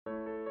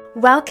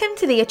Welcome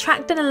to the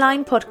Attract and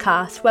Align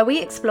podcast, where we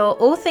explore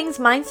all things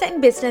mindset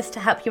and business to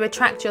help you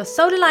attract your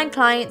soul-aligned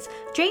clients,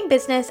 dream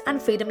business,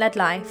 and freedom-led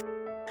life.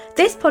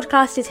 This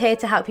podcast is here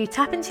to help you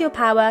tap into your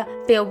power,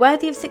 feel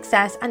worthy of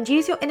success, and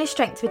use your inner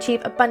strength to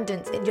achieve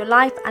abundance in your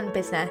life and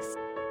business.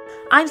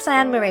 I'm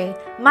Cyan Marie,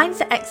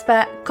 mindset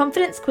expert,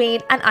 confidence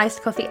queen, and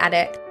iced coffee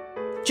addict.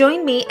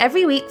 Join me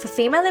every week for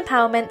female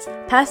empowerment,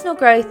 personal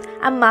growth,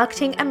 and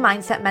marketing and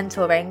mindset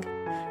mentoring.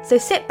 So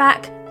sit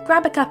back,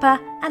 grab a cuppa,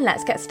 and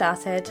let's get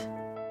started.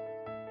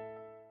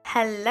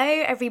 Hello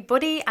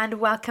everybody and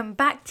welcome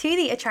back to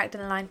the Attract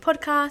and Align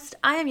podcast.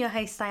 I am your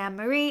host Cyan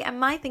Marie, and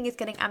my thing is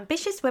getting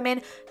ambitious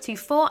women to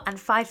 4 and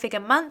 5 figure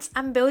months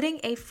and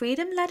building a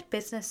freedom-led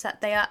business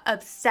that they are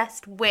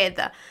obsessed with,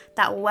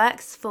 that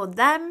works for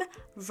them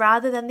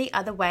rather than the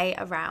other way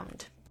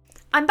around.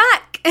 I'm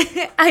back!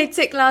 I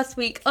took last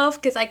week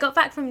off because I got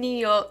back from New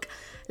York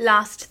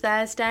last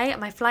Thursday and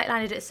my flight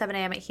landed at 7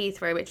 a.m. at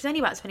Heathrow, which was only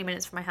about 20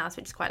 minutes from my house,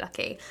 which is quite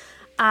lucky.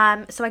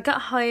 So I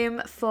got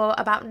home for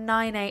about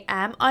 9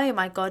 a.m. Oh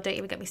my God, don't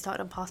even get me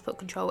started on passport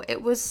control.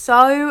 It was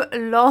so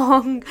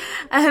long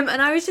and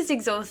I was just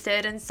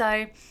exhausted. And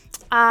so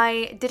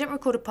I didn't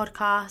record a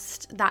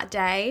podcast that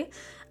day.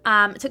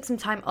 Took some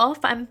time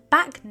off, but I'm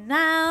back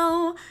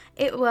now.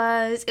 It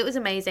was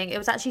amazing. It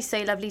was actually so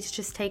lovely to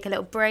just take a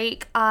little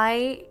break.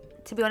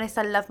 To be honest,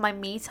 I love my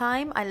me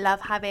time. I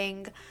love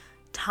having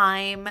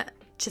time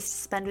just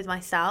to spend with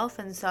myself,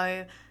 and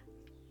so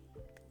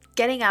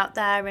getting out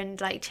there and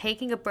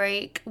taking a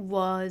break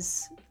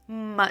was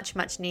much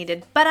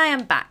needed. But I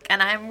am back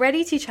and I am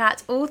ready to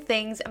chat all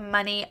things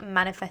money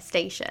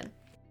manifestation.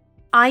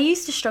 I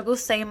used to struggle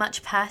so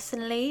much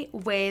personally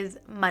with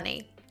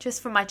money,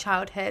 just from my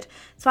childhood.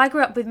 So I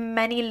grew up with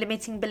many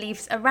limiting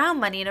beliefs around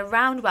money and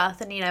around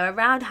wealth and,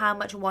 around how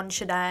much one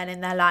should earn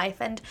in their life.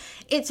 And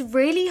it's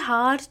really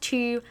hard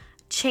to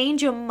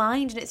change your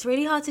mind, and it's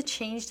really hard to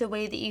change the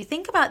way that you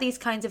think about these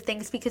kinds of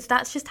things because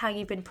that's just how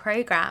you've been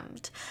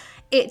programmed.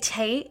 It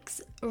takes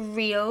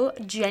real,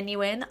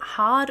 genuine,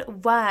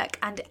 hard work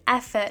and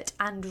effort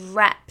and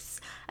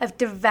reps of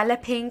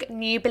developing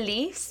new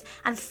beliefs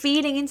and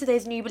feeding into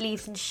those new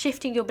beliefs and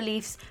shifting your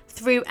beliefs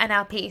through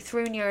NLP,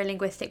 through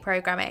neuro-linguistic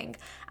programming.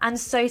 And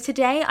so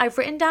today I've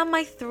written down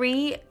my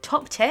 3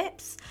 top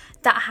tips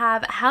that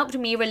have helped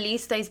me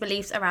release those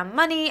beliefs around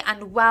money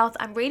and wealth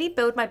and really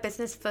build my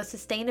business for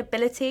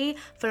sustainability,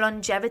 for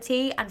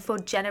longevity, and for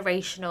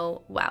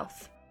generational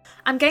wealth.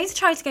 I'm going to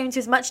try to go into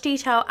as much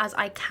detail as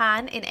I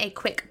can in a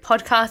quick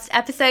podcast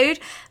episode,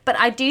 but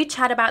I do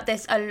chat about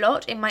this a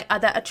lot in my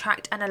other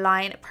Attract and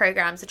Align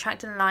programs.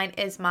 Attract and Align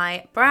is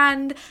my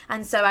brand,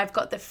 and so I've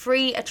got the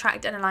free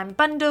Attract and Align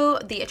bundle,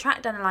 the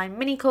Attract and Align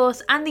mini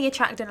course, and the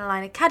Attract and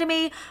Align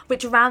Academy,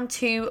 which round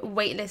 2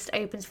 waitlist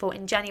opens for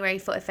in January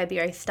for a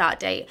February start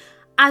date,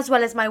 as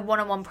well as my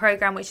one-on-one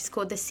program, which is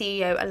called the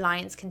CEO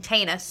Alliance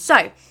Container.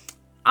 So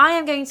I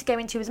am going to go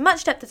into as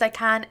much depth as I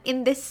can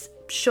in this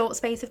short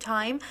space of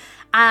time,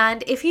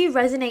 and if you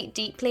resonate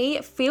deeply,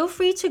 feel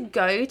free to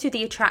go to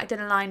the Attract and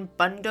Align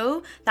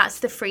bundle. That's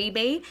the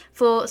freebie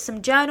for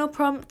some journal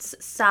prompts,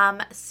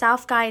 some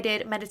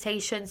self-guided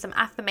meditation, some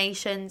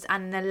affirmations,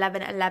 and an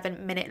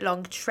 11 minute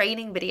long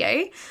training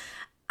video,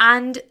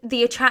 and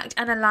the Attract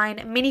and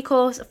Align mini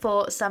course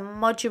for some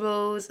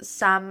modules,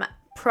 some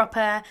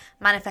proper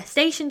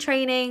manifestation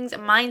trainings,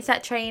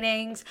 mindset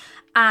trainings,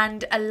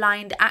 and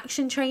aligned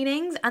action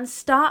trainings, and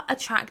start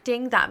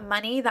attracting that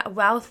money, that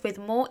wealth with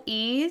more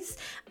ease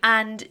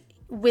and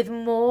with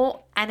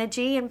more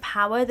energy and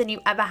power than you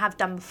ever have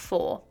done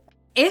before.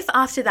 If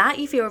after that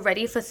you feel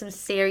ready for some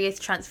serious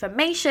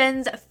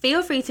transformations,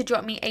 feel free to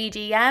drop me a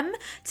DM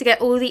to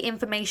get all the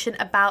information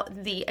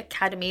about the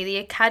Academy. The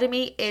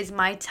Academy is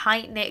my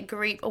tight-knit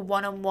group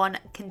one-on-one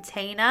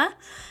container.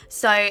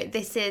 So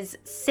this is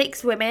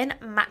 6 women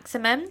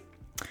maximum,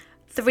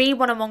 3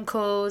 one-on-one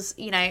calls,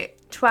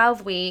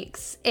 12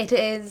 weeks.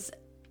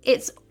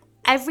 It's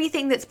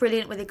everything that's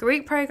brilliant with a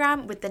group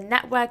program, with the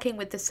networking,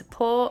 with the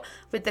support,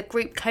 with the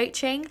group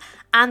coaching,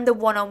 and the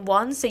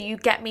one-on-one. So you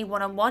get me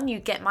one-on-one, you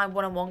get my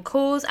one-on-one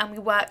calls, and we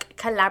work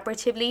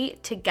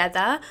collaboratively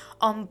together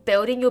on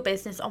building your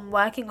business, on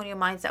working on your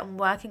mindset, on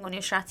working on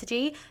your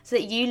strategy, so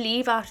that you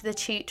leave after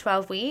the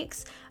 12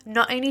 weeks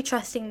not only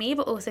trusting me,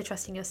 but also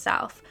trusting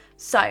yourself.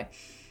 So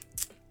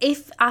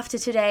if after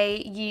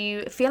today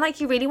you feel like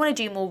you really want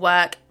to do more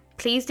work,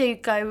 please do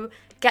go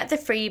get the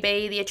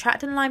freebie, the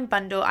Attract and Align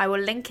bundle. I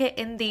will link it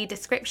in the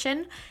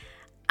description.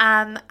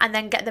 And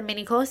then get the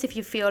mini course if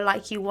you feel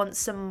like you want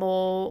some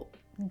more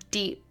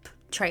deep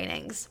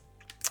trainings.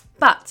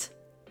 But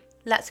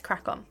let's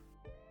crack on.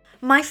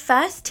 My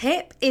first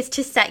tip is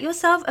to set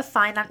yourself a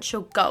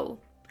financial goal.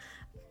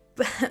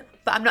 But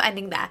I'm not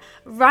ending there.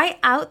 Write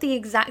out the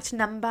exact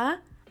number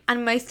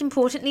and, most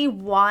importantly,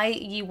 why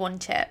you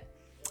want it.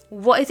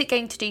 What is it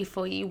going to do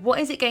for you? What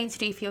is it going to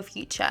do for your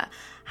future?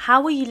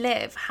 How will you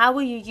live? How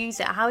will you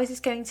use it? How is this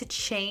going to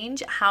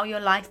change how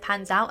your life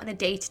pans out on a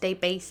day-to-day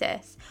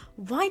basis?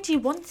 Why do you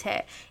want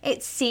it?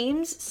 It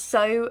seems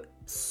so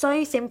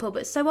so simple,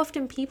 but so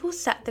often people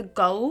set the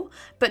goal,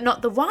 but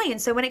not the why.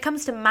 And so when it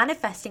comes to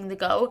manifesting the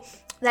goal,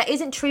 there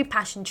isn't true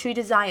passion, true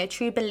desire,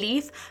 true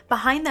belief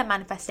behind their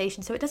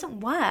manifestation. So it doesn't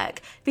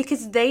work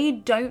because they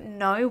don't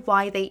know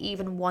why they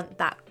even want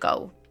that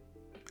goal.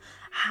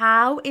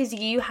 How is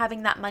you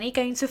having that money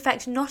going to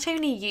affect not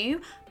only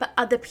you, but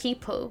other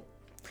people?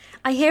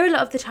 I hear a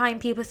lot of the time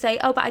people say,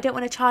 oh, but I don't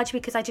want to charge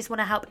because I just want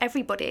to help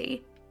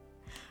everybody.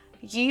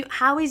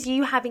 How is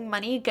you having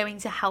money going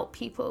to help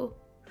people?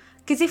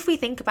 Because if we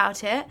think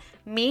about it,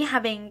 me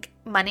having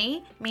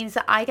money means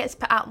that I get to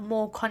put out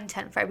more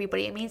content for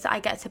everybody. It means that I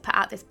get to put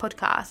out this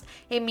podcast.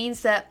 It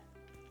means that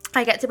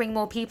I get to bring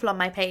more people on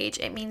my page.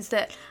 It means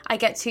that I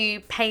get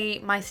to pay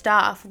my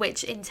staff,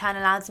 which in turn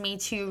allows me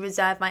to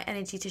reserve my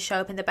energy to show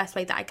up in the best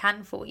way that I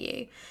can for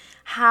you.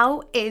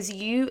 How is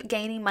you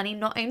gaining money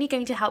not only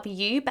going to help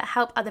you, but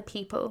help other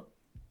people?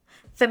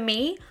 For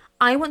me,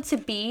 I want to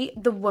be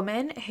the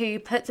woman who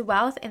puts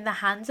wealth in the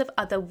hands of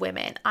other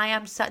women. I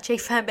am such a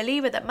firm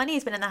believer that money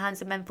has been in the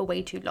hands of men for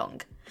way too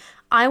long.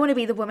 I want to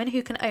be the woman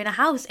who can own a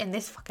house in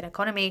this fucking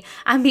economy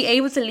and be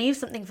able to leave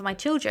something for my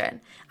children.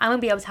 I want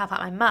to be able to help out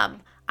my mum.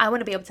 I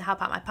want to be able to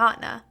help out my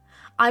partner.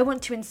 I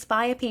want to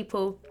inspire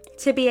people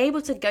to be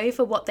able to go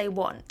for what they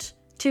want,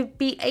 to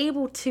be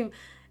able to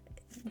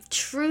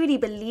truly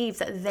believe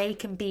that they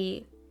can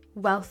be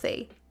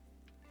wealthy.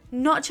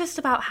 Not just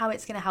about how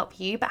it's going to help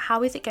you, but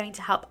how is it going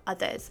to help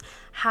others?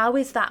 How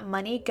is that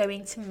money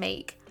going to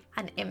make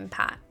an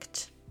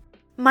impact?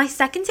 My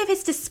second tip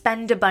is to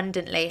spend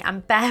abundantly,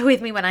 and bear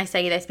with me when I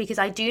say this because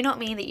I do not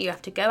mean that you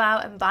have to go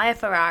out and buy a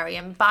Ferrari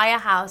and buy a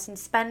house and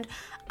spend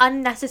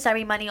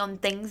unnecessary money on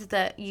things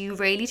that you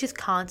really just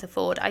can't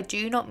afford. I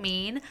do not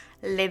mean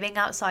living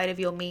outside of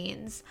your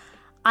means.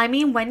 I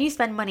mean, when you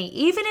spend money,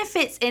 even if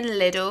it's in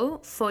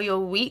Lidl for your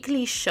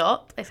weekly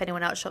shop, if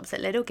anyone else shops at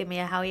Lidl, give me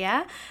a hell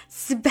yeah.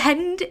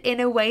 Spend in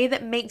a way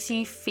that makes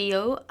you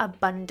feel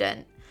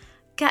abundant.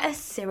 Get a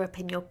syrup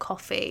in your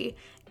coffee.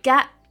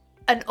 Get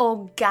an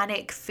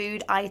organic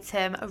food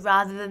item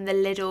rather than the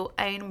Lidl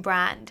own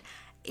brand.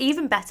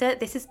 Even better,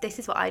 this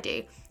is what I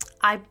do.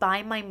 I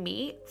buy my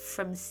meat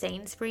from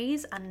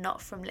Sainsbury's and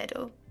not from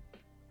Lidl.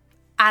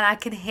 And I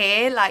can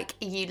hear like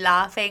you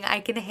laughing.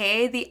 I can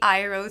hear the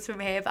eye rolls from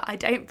here, but I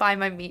don't buy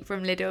my meat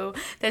from Lidl.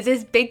 There's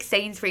this big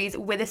Sainsbury's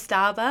with a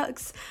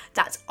Starbucks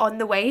that's on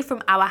the way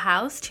from our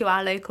house to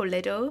our local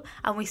Lidl.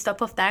 And we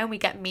stop off there and we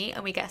get meat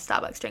and we get a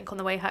Starbucks drink on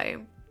the way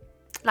home.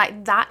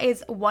 Like that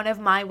is one of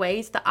my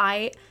ways that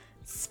I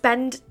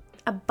spend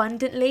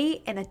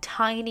abundantly in a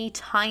tiny,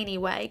 tiny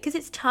way. Because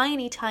it's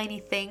tiny, tiny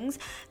things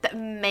that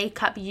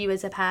make up you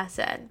as a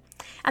person.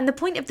 And the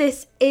point of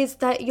this is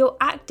that you're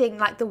acting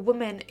like the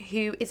woman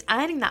who is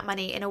earning that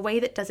money in a way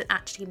that doesn't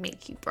actually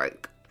make you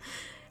broke.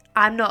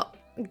 I'm not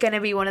going to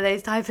be one of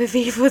those type of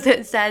people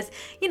that says,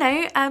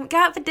 go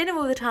out for dinner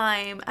all the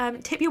time,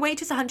 tip your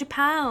waitress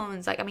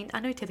 £100. Like, I mean,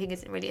 I know tipping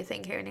isn't really a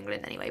thing here in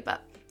England anyway,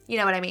 but you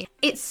know what I mean.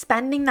 It's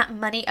spending that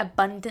money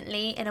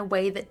abundantly in a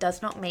way that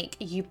does not make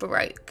you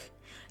broke.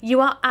 You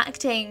are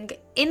acting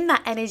in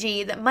that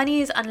energy that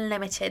money is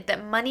unlimited,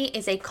 that money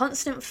is a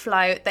constant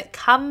flow that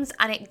comes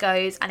and it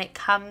goes and it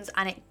comes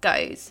and it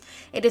goes.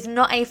 It is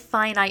not a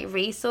finite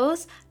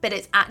resource, but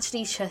it's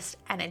actually just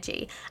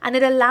energy. And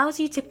it allows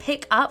you to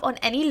pick up on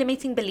any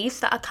limiting beliefs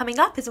that are coming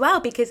up as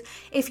well. Because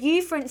if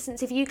you, for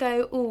instance, if you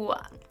go,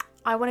 oh,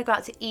 I want to go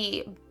out to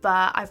eat,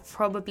 but I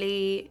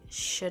probably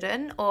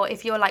shouldn't. Or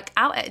if you're like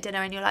out at dinner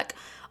and you're like,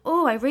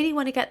 oh, I really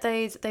want to get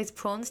those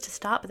prawns to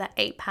start, but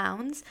they're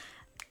 £8.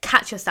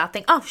 Catch yourself,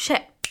 think, oh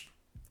shit,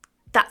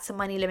 that's a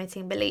money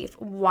limiting belief.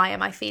 Why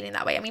am I feeling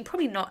that way? I mean,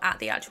 probably not at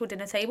the actual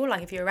dinner table,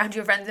 like if you're around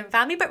your friends and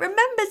family, but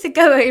remember to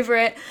go over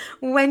it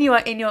when you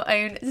are in your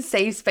own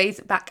safe space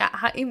back at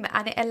home.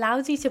 And it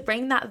allows you to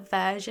bring that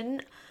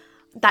version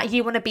that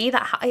you want to be,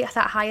 that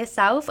higher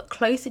self,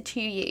 closer to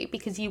you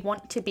because you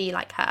want to be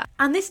like her.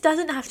 And this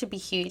doesn't have to be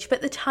huge,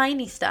 but the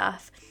tiny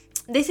stuff,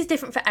 this is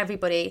different for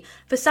everybody.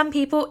 For some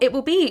people, it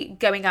will be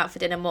going out for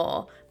dinner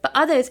more. But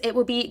others, it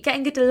will be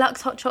getting a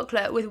deluxe hot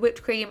chocolate with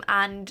whipped cream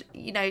and,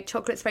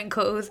 chocolate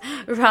sprinkles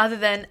rather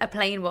than a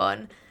plain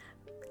one.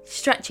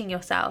 Stretching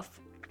yourself.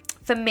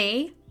 For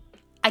me,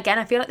 again,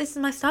 I feel like this is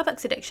my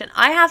Starbucks addiction.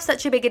 I have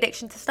such a big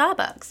addiction to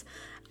Starbucks.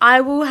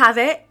 I will have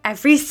it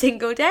every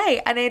single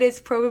day. And it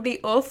is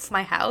probably off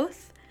my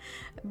health.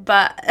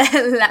 But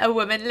let a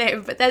woman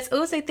live. But there's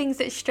also things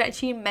that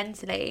stretch you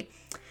mentally.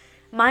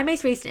 My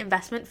most recent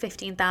investment,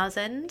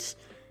 $15,000,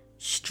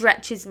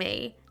 stretches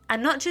me.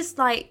 And not just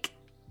like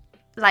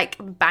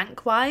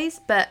bank-wise,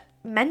 but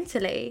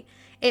mentally.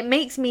 It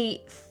made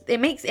me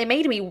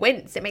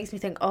wince. It makes me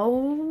think,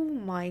 oh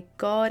my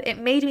God. It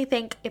made me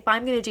think, if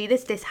I'm going to do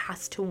this, this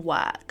has to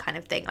work kind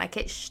of thing. Like,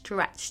 it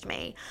stretched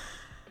me.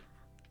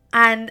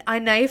 And I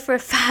know for a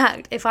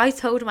fact, if I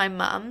told my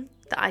mum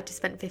that I just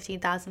spent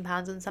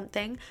 £15,000 on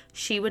something,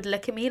 she would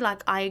look at me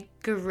like I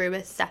grew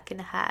a second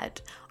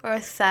head or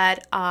a third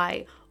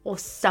eye or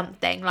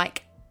something.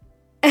 Like,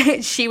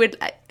 she would,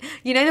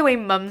 the way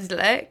mums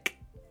look?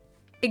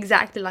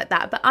 exactly like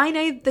that. But I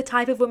know the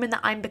type of woman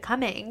that I'm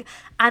becoming,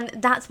 and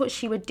that's what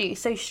she would do.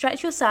 So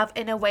stretch yourself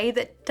in a way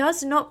that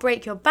does not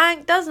break your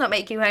bank, does not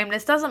make you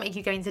homeless, does not make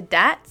you go into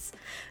debts,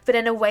 but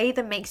in a way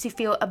that makes you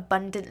feel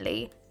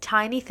abundantly.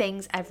 Tiny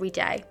things every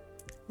day.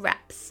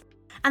 Reps.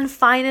 And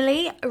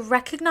finally,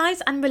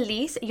 recognize and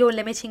release your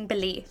limiting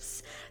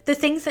beliefs. The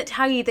things that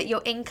tell you that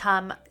your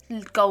income,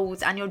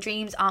 goals, and your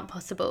dreams aren't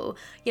possible.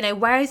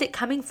 Where is it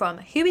coming from?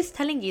 Who is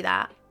telling you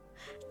that?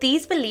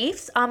 These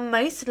beliefs are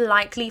most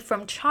likely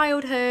from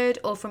childhood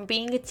or from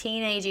being a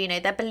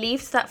teenager. They're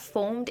beliefs that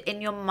formed in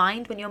your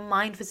mind when your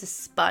mind was a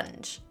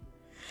sponge.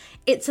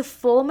 It's a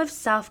form of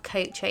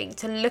self-coaching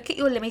to look at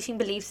your limiting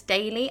beliefs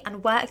daily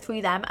and work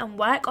through them and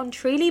work on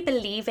truly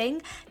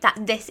believing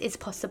that this is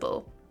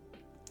possible.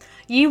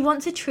 You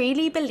want to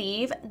truly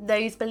believe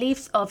those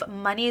beliefs of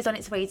money is on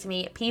its way to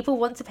me, people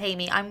want to pay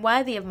me, I'm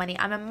worthy of money,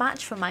 I'm a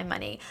match for my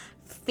money.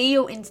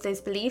 Feel into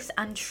those beliefs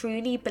and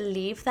truly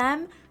believe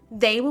them.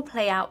 They will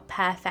play out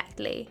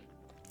perfectly.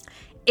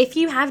 If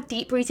you have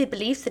deep-rooted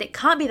beliefs that it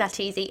can't be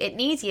that easy, it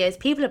needs years,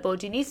 people are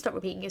bored, you need to stop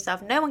repeating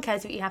yourself, no one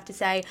cares what you have to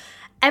say,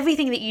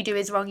 everything that you do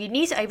is wrong, you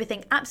need to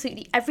overthink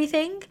absolutely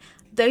everything,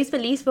 those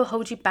beliefs will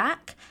hold you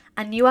back,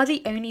 and you are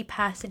the only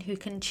person who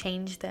can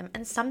change them.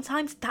 And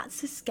sometimes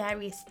that's the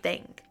scariest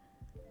thing.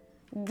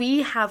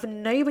 We have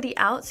nobody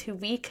else who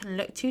we can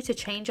look to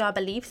change our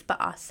beliefs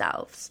but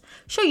ourselves.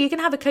 Sure, you can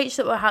have a coach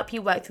that will help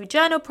you work through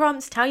journal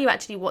prompts, tell you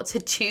actually what to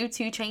do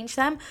to change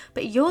them,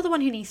 but you're the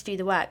one who needs to do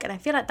the work. And I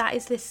feel like that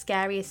is the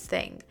scariest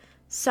thing.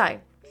 So,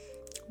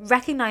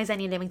 recognize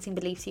any limiting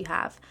beliefs you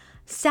have.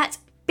 Set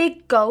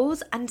big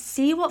goals and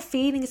see what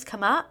feelings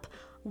come up.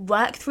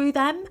 Work through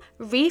them,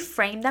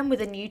 reframe them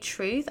with a new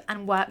truth,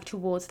 and work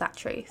towards that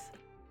truth.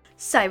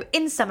 So,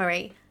 in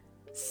summary,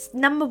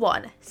 number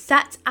 1,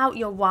 set out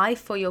your why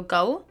for your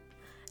goal.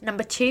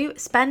 Number 2,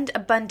 spend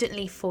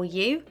abundantly for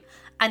you.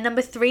 And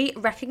number 3,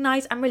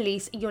 recognize and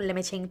release your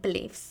limiting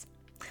beliefs.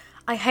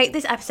 I hope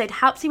this episode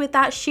helps you with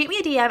that. Shoot me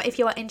a DM if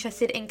you are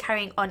interested in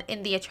carrying on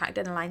in the Attract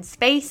and Align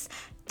space.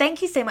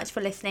 Thank you so much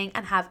for listening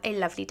and have a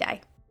lovely day.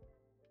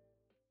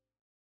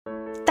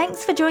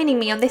 Thanks for joining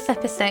me on this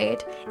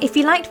episode. If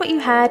you liked what you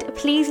heard,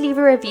 please leave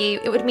a review.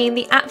 It would mean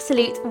the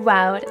absolute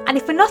world. And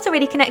if we're not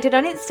already connected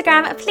on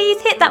Instagram, please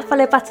hit that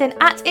follow button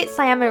at It's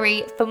Siam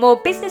Marie for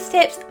more business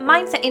tips,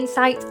 mindset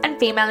insights, and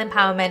female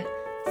empowerment.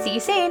 See you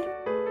soon.